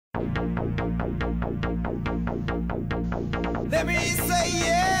Let me say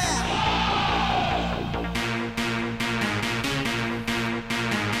yeah.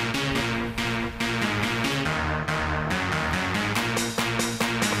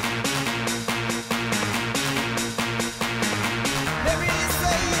 Let me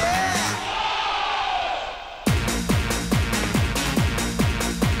say yeah.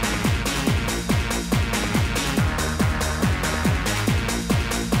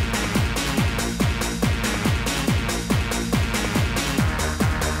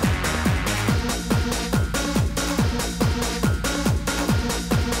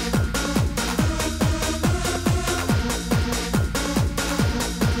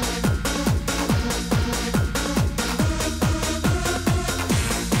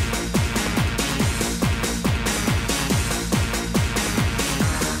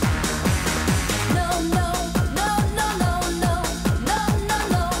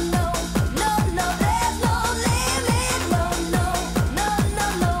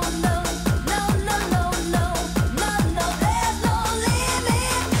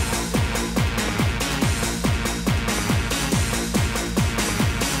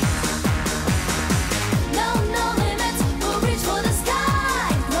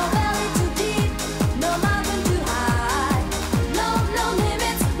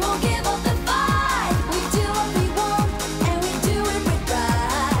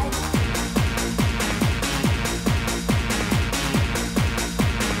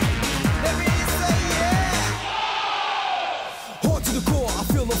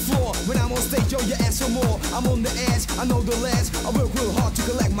 When I'm on stage, yo, you ask for more. I'm on the edge, I know the last. I work real hard to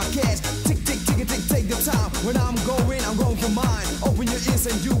collect my cash. Tick, tick, tick, tick, take the time. When I'm going for mine. Open your ears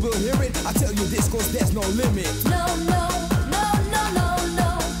and you will hear it. I tell you this, cause there's no limit. No, no.